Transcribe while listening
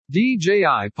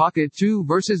DJI Pocket 2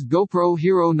 vs GoPro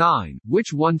Hero 9,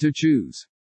 which one to choose?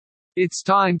 It's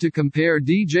time to compare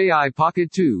DJI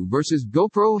Pocket 2 vs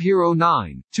GoPro Hero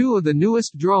 9, two of the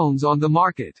newest drones on the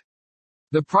market.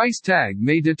 The price tag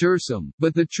may deter some,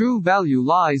 but the true value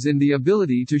lies in the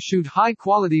ability to shoot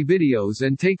high-quality videos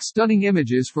and take stunning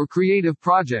images for creative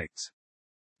projects.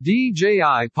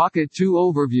 DJI Pocket 2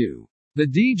 Overview. The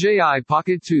DJI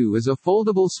Pocket 2 is a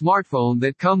foldable smartphone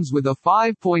that comes with a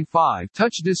 5.5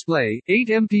 touch display,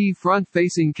 8MP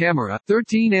front-facing camera,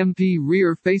 13MP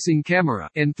rear-facing camera,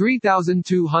 and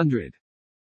 3200.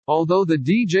 Although the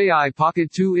DJI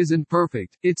Pocket 2 isn't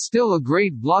perfect, it's still a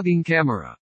great vlogging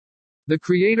camera. The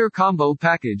Creator Combo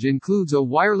package includes a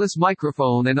wireless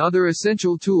microphone and other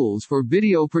essential tools for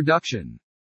video production.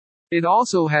 It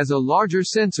also has a larger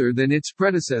sensor than its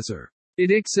predecessor. It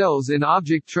excels in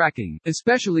object tracking,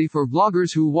 especially for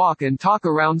vloggers who walk and talk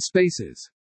around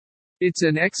spaces. It's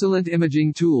an excellent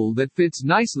imaging tool that fits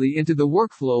nicely into the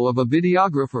workflow of a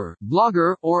videographer,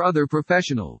 vlogger, or other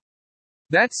professional.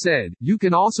 That said, you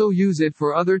can also use it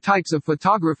for other types of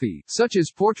photography, such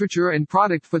as portraiture and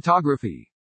product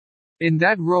photography. In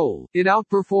that role, it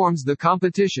outperforms the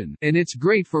competition, and it's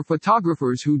great for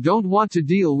photographers who don't want to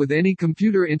deal with any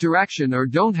computer interaction or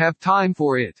don't have time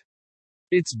for it.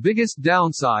 Its biggest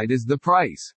downside is the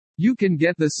price. You can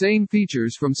get the same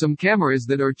features from some cameras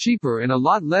that are cheaper and a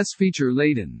lot less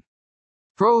feature-laden.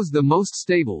 Pros: the most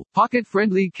stable,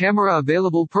 pocket-friendly camera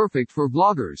available, perfect for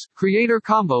vloggers. Creator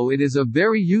Combo. It is a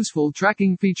very useful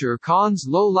tracking feature. Cons: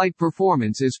 low light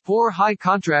performance is poor. High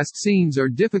contrast scenes are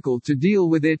difficult to deal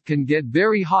with. It can get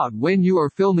very hot when you are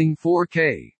filming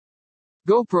 4K.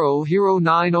 GoPro Hero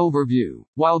 9 Overview.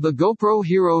 While the GoPro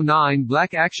Hero 9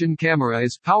 Black action camera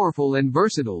is powerful and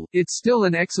versatile, it's still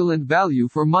an excellent value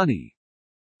for money.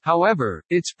 However,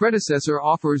 its predecessor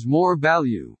offers more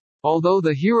value. Although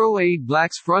the Hero 8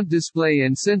 Black's front display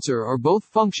and sensor are both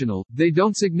functional, they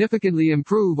don't significantly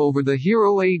improve over the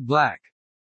Hero 8 Black.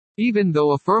 Even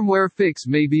though a firmware fix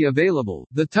may be available,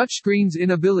 the touchscreen's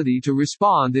inability to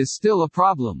respond is still a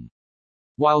problem.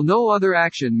 While no other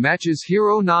action matches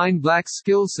Hero 9 Black's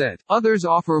skill set, others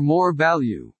offer more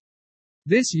value.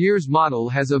 This year's model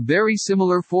has a very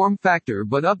similar form factor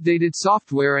but updated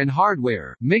software and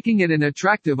hardware, making it an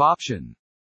attractive option.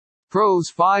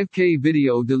 Pros: 5K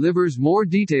video delivers more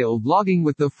detailed vlogging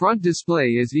with the front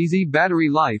display is easy. Battery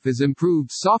life is improved.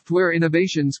 Software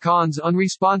innovations. Cons: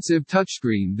 unresponsive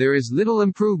touchscreen. There is little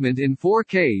improvement in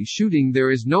 4K shooting.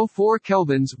 There is no 4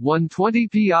 kelvins,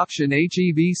 120p option.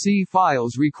 HEVC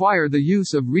files require the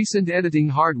use of recent editing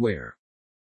hardware.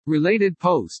 Related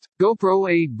post: GoPro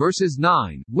 8 vs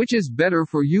 9, which is better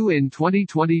for you in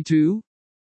 2022?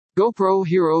 GoPro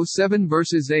Hero 7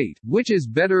 vs 8, which is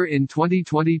better in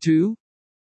 2022?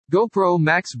 GoPro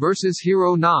Max vs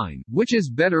Hero 9, which is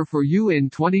better for you in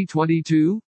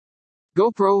 2022?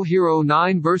 GoPro Hero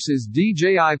 9 vs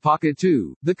DJI Pocket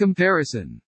 2, the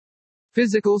comparison.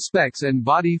 Physical specs and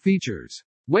body features.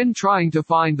 When trying to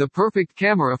find the perfect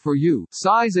camera for you,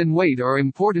 size and weight are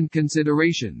important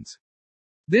considerations.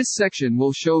 This section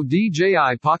will show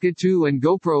DJI Pocket 2 and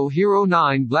GoPro Hero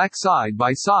 9 Black side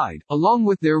by side, along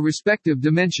with their respective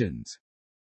dimensions.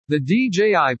 The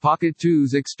DJI Pocket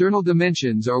 2's external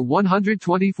dimensions are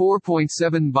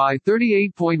 124.7 by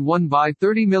 38.1 by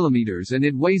 30 mm and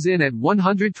it weighs in at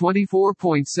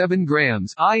 124.7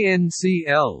 grams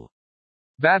INCL.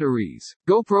 Batteries.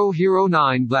 GoPro Hero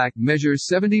 9 Black measures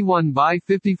 71 by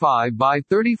 55 by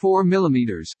 34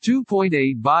 mm,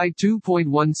 2.8 by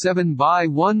 2.17 by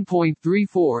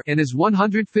 1.34 and is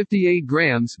 158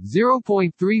 grams,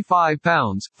 0.35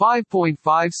 pounds,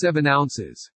 5.57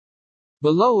 ounces.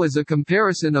 Below is a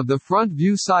comparison of the front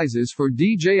view sizes for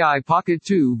DJI Pocket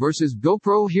 2 versus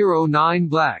GoPro Hero 9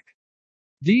 Black.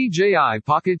 DJI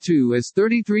Pocket 2 is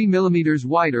 33 mm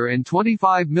wider and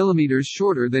 25 mm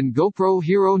shorter than GoPro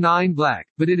Hero 9 Black,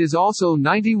 but it is also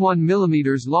 91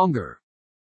 mm longer.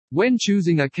 When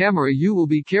choosing a camera you will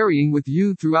be carrying with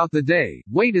you throughout the day,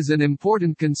 weight is an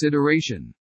important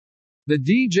consideration. The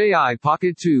DJI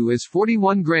Pocket 2 is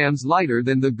 41 grams lighter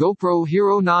than the GoPro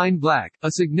Hero 9 Black,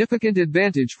 a significant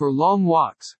advantage for long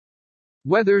walks.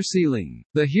 Weather sealing.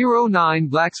 The Hero 9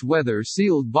 Black's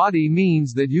weather-sealed body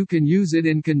means that you can use it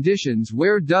in conditions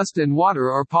where dust and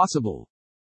water are possible.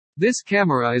 This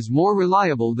camera is more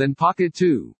reliable than Pocket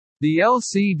 2. The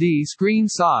LCD screen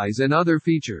size and other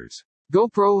features.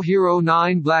 GoPro Hero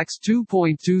 9 Black's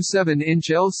 2.27-inch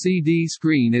LCD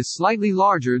screen is slightly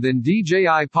larger than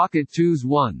DJI Pocket 2's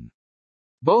one.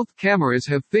 Both cameras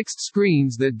have fixed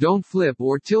screens that don't flip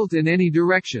or tilt in any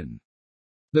direction.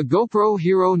 The GoPro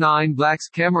Hero 9 Black's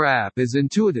camera app is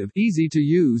intuitive, easy to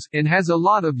use, and has a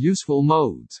lot of useful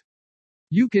modes.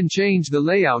 You can change the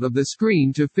layout of the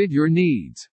screen to fit your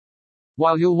needs.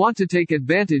 While you'll want to take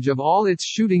advantage of all its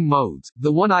shooting modes,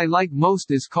 the one I like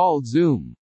most is called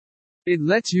Zoom. It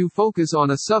lets you focus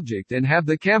on a subject and have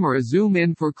the camera zoom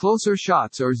in for closer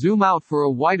shots or zoom out for a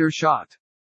wider shot.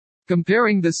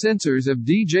 Comparing the sensors of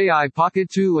DJI Pocket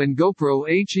 2 and GoPro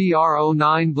Hero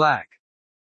 9 Black.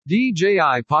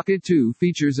 DJI Pocket 2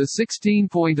 features a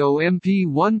 16.0 MP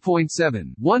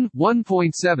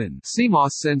 1.7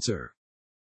 CMOS sensor.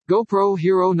 GoPro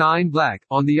Hero 9 Black,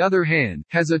 on the other hand,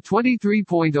 has a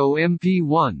 23.0 MP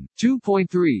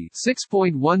 2.3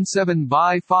 6.17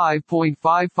 by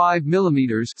 5.55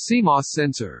 mm CMOS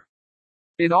sensor.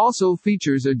 It also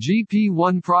features a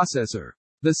GP1 processor.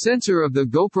 The sensor of the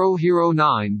GoPro Hero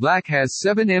 9 Black has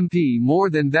 7 MP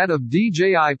more than that of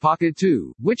DJI Pocket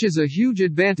 2, which is a huge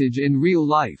advantage in real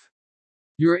life.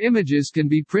 Your images can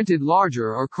be printed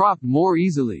larger or cropped more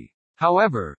easily.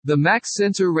 However, the max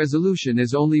sensor resolution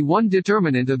is only one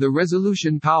determinant of the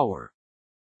resolution power.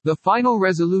 The final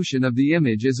resolution of the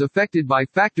image is affected by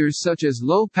factors such as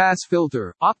low-pass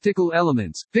filter, optical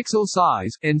elements, pixel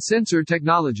size, and sensor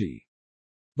technology.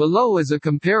 Below is a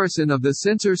comparison of the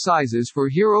sensor sizes for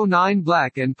Hero 9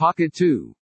 Black and Pocket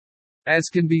 2. As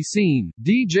can be seen,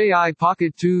 DJI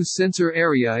Pocket 2's sensor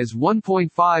area is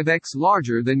 1.5x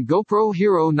larger than GoPro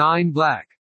Hero 9 Black.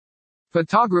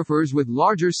 Photographers with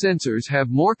larger sensors have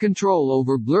more control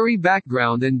over blurry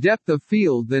background and depth of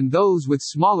field than those with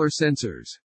smaller sensors.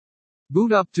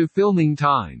 Boot up to filming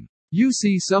time. You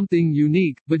see something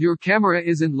unique, but your camera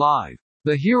isn't live.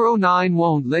 The Hero 9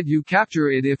 won't let you capture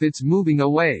it if it's moving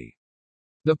away.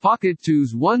 The Pocket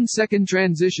 2's 1-second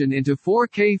transition into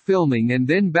 4K filming and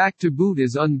then back to boot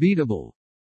is unbeatable.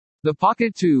 The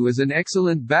Pocket 2 is an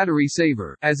excellent battery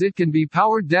saver, as it can be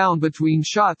powered down between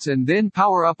shots and then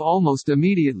power up almost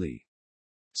immediately.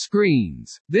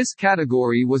 Screens. This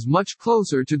category was much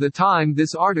closer to the time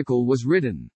this article was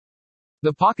written.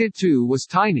 The Pocket 2 was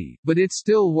tiny, but it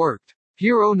still worked.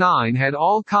 Hero 9 had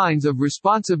all kinds of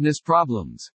responsiveness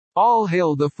problems. All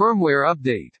hail the firmware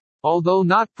update. Although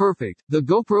not perfect, the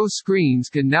GoPro screens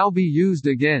can now be used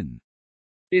again.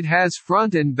 It has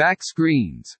front and back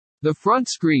screens. The front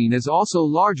screen is also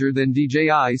larger than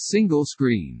DJI's single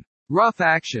screen. Rough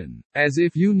action. As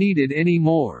if you needed any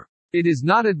more. It is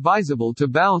not advisable to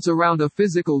bounce around a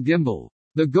physical gimbal.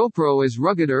 The GoPro is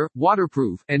ruggeder,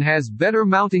 waterproof, and has better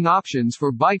mounting options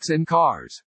for bikes and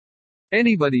cars.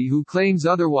 Anybody who claims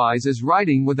otherwise is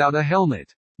riding without a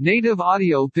helmet. Native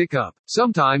audio pickup.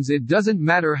 Sometimes it doesn't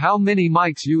matter how many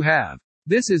mics you have.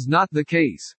 This is not the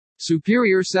case.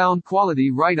 Superior sound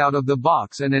quality right out of the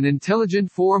box and an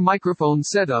intelligent 4-microphone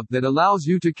setup that allows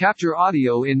you to capture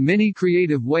audio in many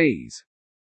creative ways.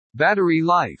 Battery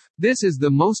life. This is the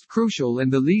most crucial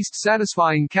and the least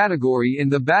satisfying category in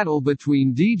the battle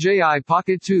between DJI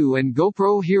Pocket 2 and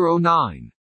GoPro Hero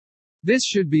 9. This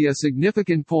should be a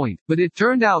significant point, but it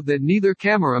turned out that neither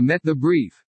camera met the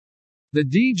brief. The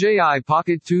DJI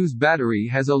Pocket 2's battery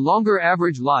has a longer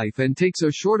average life and takes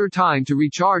a shorter time to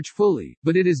recharge fully,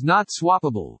 but it is not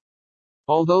swappable.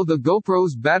 Although the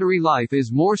GoPro's battery life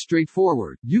is more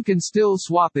straightforward, you can still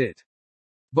swap it.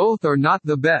 Both are not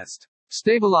the best.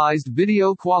 Stabilized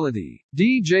video quality.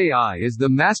 DJI is the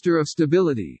master of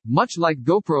stability, much like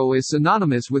GoPro is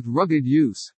synonymous with rugged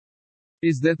use.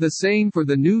 Is that the same for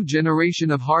the new generation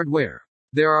of hardware?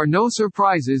 There are no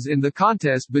surprises in the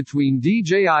contest between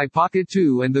DJI Pocket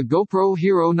 2 and the GoPro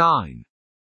Hero 9.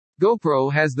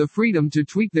 GoPro has the freedom to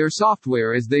tweak their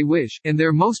software as they wish, and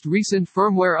their most recent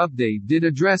firmware update did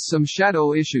address some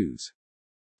shadow issues.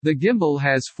 The gimbal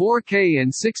has 4K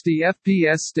and 60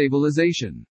 FPS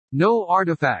stabilization. No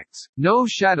artifacts, no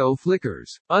shadow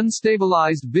flickers,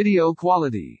 unstabilized video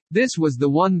quality. This was the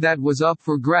one that was up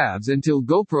for grabs until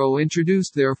GoPro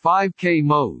introduced their 5K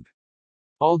mode.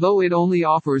 Although it only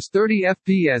offers 30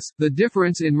 FPS, the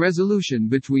difference in resolution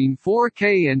between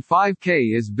 4K and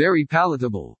 5K is very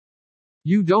palatable.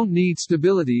 You don't need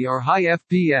stability or high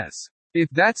FPS. If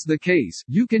that's the case,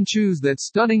 you can choose that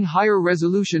stunning higher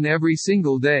resolution every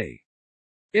single day.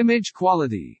 Image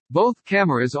quality. Both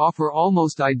cameras offer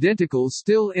almost identical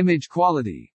still image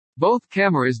quality. Both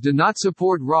cameras do not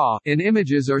support RAW, and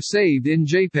images are saved in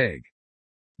JPEG.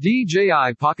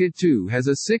 DJI Pocket 2 has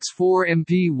a 6.4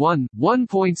 MP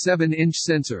 1.7-inch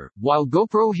sensor, while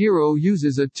GoPro Hero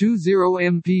uses a 2.0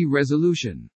 MP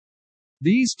resolution.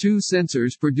 These two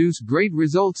sensors produce great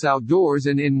results outdoors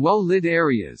and in well-lit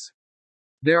areas.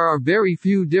 There are very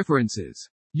few differences.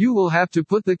 You will have to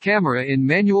put the camera in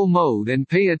manual mode and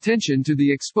pay attention to the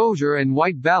exposure and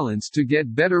white balance to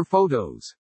get better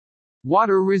photos.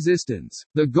 Water resistance.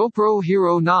 The GoPro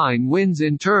Hero 9 wins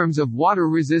in terms of water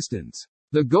resistance.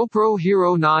 The GoPro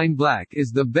Hero 9 Black is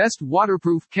the best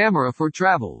waterproof camera for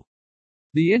travel.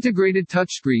 The integrated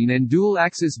touchscreen and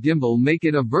dual-axis gimbal make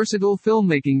it a versatile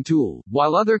filmmaking tool,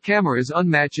 while other cameras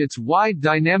unmatch its wide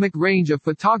dynamic range of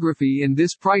photography in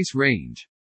this price range.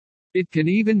 It can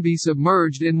even be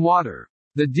submerged in water.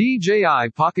 The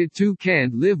DJI Pocket 2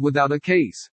 can't live without a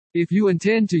case. If you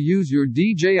intend to use your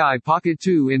DJI Pocket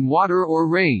 2 in water or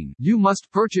rain, you must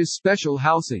purchase special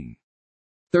housing.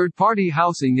 Third-party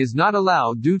housing is not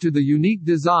allowed due to the unique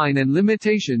design and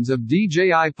limitations of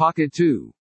DJI Pocket 2.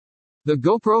 The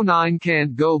GoPro 9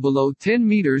 can't go below 10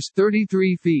 meters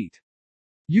 33 feet.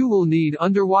 You will need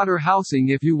underwater housing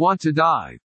if you want to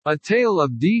dive. A tale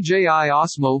of DJI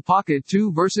Osmo Pocket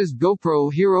 2 versus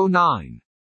GoPro Hero 9.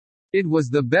 It was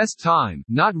the best time,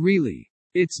 not really.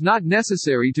 It's not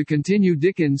necessary to continue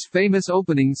Dickens' famous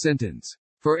opening sentence.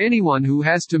 For anyone who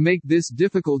has to make this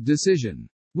difficult decision,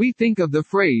 we think of the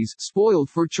phrase, spoiled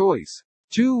for choice.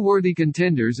 Two worthy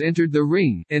contenders entered the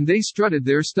ring, and they strutted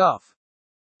their stuff.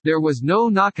 There was no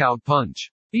knockout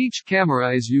punch. Each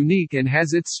camera is unique and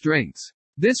has its strengths.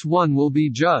 This one will be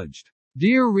judged.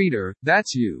 Dear reader,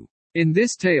 that's you. In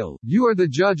this tale, you are the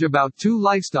judge about two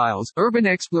lifestyles, urban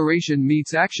exploration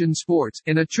meets action sports,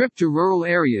 and a trip to rural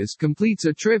areas completes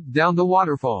a trip down the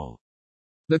waterfall.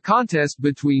 The contest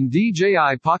between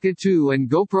DJI Pocket 2 and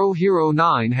GoPro Hero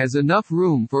 9 has enough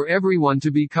room for everyone to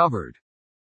be covered.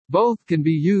 Both can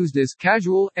be used as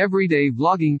casual, everyday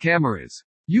vlogging cameras.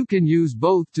 You can use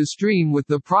both to stream with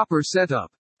the proper setup.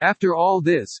 After all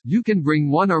this, you can bring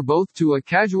one or both to a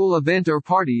casual event or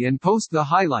party and post the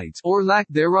highlights, or lack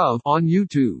thereof, on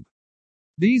YouTube.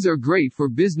 These are great for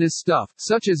business stuff,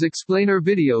 such as explainer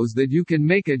videos that you can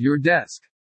make at your desk.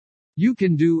 You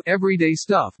can do everyday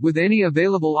stuff with any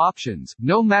available options,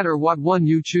 no matter what one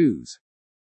you choose.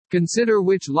 Consider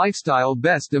which lifestyle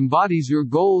best embodies your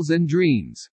goals and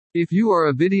dreams. If you are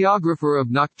a videographer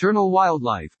of nocturnal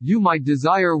wildlife, you might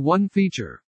desire one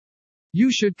feature. You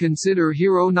should consider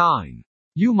Hero 9.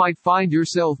 You might find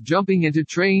yourself jumping into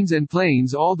trains and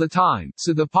planes all the time,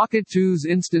 so the Pocket 2's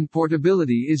instant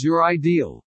portability is your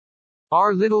ideal.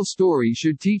 Our little story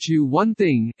should teach you one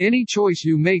thing: any choice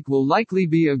you make will likely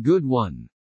be a good one.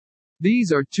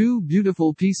 These are two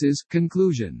beautiful pieces.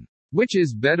 Conclusion. Which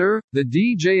is better, the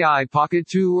DJI Pocket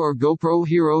 2 or GoPro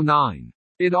Hero 9?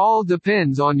 It all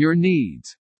depends on your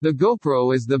needs. The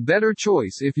GoPro is the better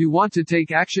choice if you want to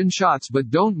take action shots but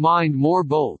don't mind more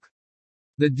bulk.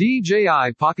 The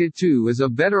DJI Pocket 2 is a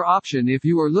better option if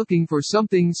you are looking for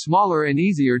something smaller and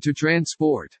easier to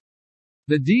transport.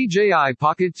 The DJI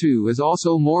Pocket 2 is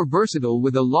also more versatile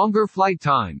with a longer flight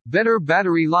time, better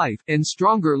battery life, and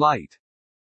stronger light.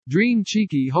 Dream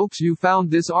Cheeky hopes you found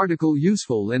this article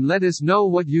useful and let us know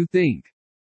what you think.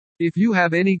 If you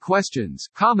have any questions,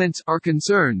 comments, or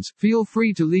concerns, feel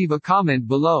free to leave a comment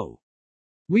below.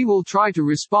 We will try to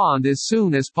respond as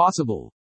soon as possible.